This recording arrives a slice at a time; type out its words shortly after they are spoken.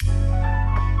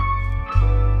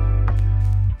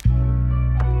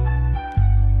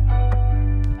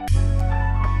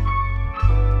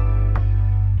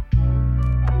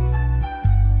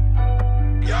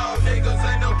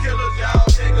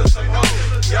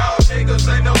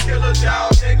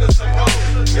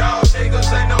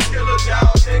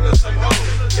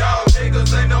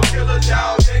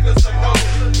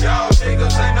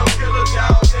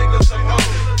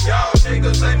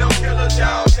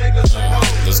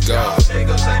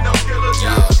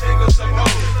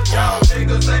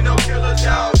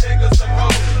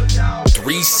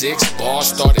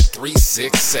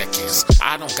seconds.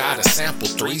 I don't gotta sample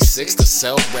 3-6 to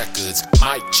sell records.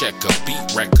 Mic checker, beat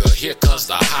wrecker, here comes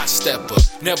the hot stepper.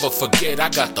 Never forget I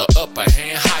got the upper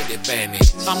hand, height advantage.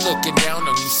 I'm looking down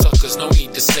on you suckers, no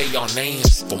need to say your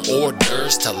names. From hors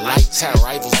d'oeuvres to lights, our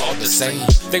rivals all the same.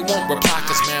 They won't reply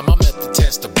cause man, my method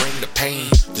tends to bring the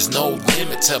pain. There's no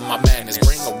limit to my madness,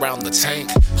 bring around the tank.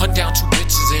 Hunt down 2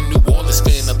 bitches in New Orleans,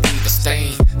 finna leave a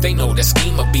stain. They know that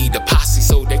schema be the posse,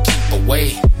 so they keep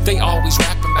away. They always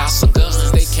rapping about some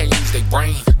guns, they can't use their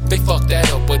brain. They fuck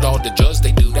that up with all the drugs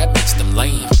they do, that makes them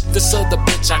lame. This other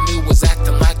bitch I knew was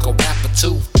acting like a rapper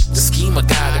too. The schema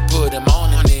guy that put him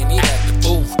on and then he had the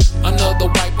boo. Another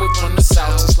white boy from the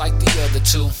south, just like the other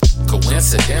 2.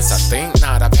 Coincidence, I think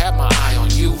not, I've had my eye on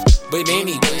you. But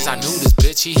anyways, I knew this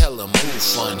bitch, he hella move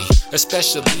funny.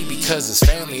 Especially because his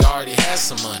family already has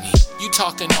some money. You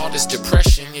talking all this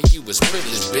depression, yeah, you was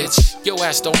privileged, bitch. Your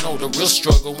ass don't know the real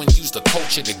struggle and use the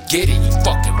culture to get it, you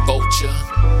fucking vulture.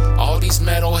 All these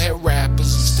metalhead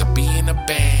rappers used to be in a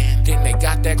band. Then they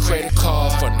got that credit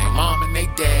card from their mom and their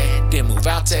dad. Then move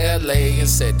out to LA and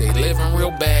said they living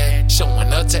real bad.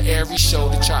 Showing up to every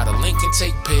show to try to link and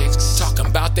take pics. Talking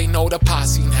about they know the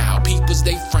posse and how people's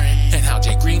they friend. And how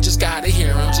Jay Green just gotta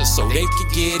hear them just so they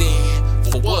could get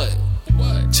in. For what?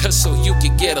 Just so you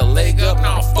could get a leg up?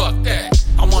 Nah, fuck that.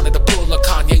 I wanted to pull a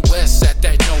Kanye West at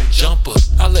that no jumper.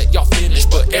 I let y'all finish,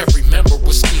 but every member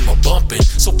was schema bumping.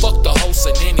 So fuck the host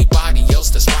and anybody else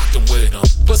that's rocking with them.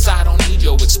 Plus I don't need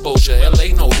your exposure,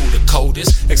 LA know who the code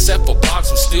is. Except for blogs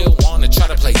who still wanna try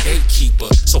to play gatekeeper.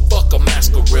 So fuck a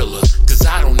masquerilla, cause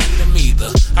I don't need them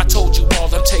either. I told you all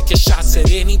I'm taking shots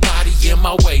at anybody in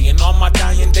my way. And on my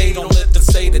dying day, don't let them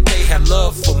say that they had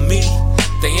love for me.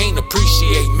 They ain't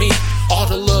appreciate me. All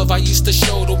the love I used to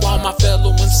show to all my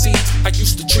fellow MCs. I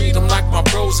used to treat them like my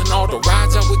bros and all the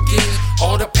rides I would give.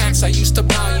 All the packs I used to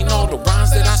buy and all the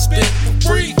rhymes that I spit for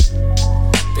free.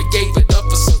 They gave it up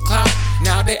for some clout.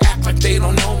 Now they act like they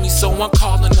don't know me, so I'm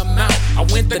calling them out. I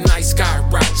went the nice guy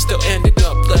route, still ended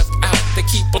up left out. They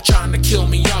keep on trying to kill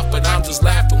me off, but I'm just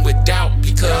laughing with doubt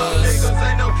because y'all niggas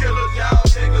ain't no killers, y'all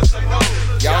niggas some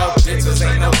hoes. Y'all bitches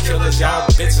ain't no killers, y'all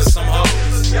bitches some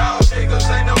hoes. Y'all niggas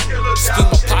ain't no killers, schema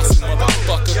posse,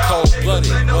 motherfucker, cold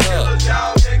blooded. What up?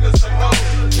 Y'all niggas some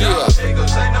hoes. Yeah.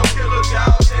 Niggas ain't no killers,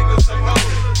 y'all niggas some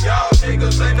hoes. Y'all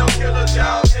niggas ain't no killers,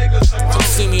 y'all niggas some hoes. Come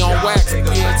see me on wax,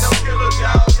 bitch.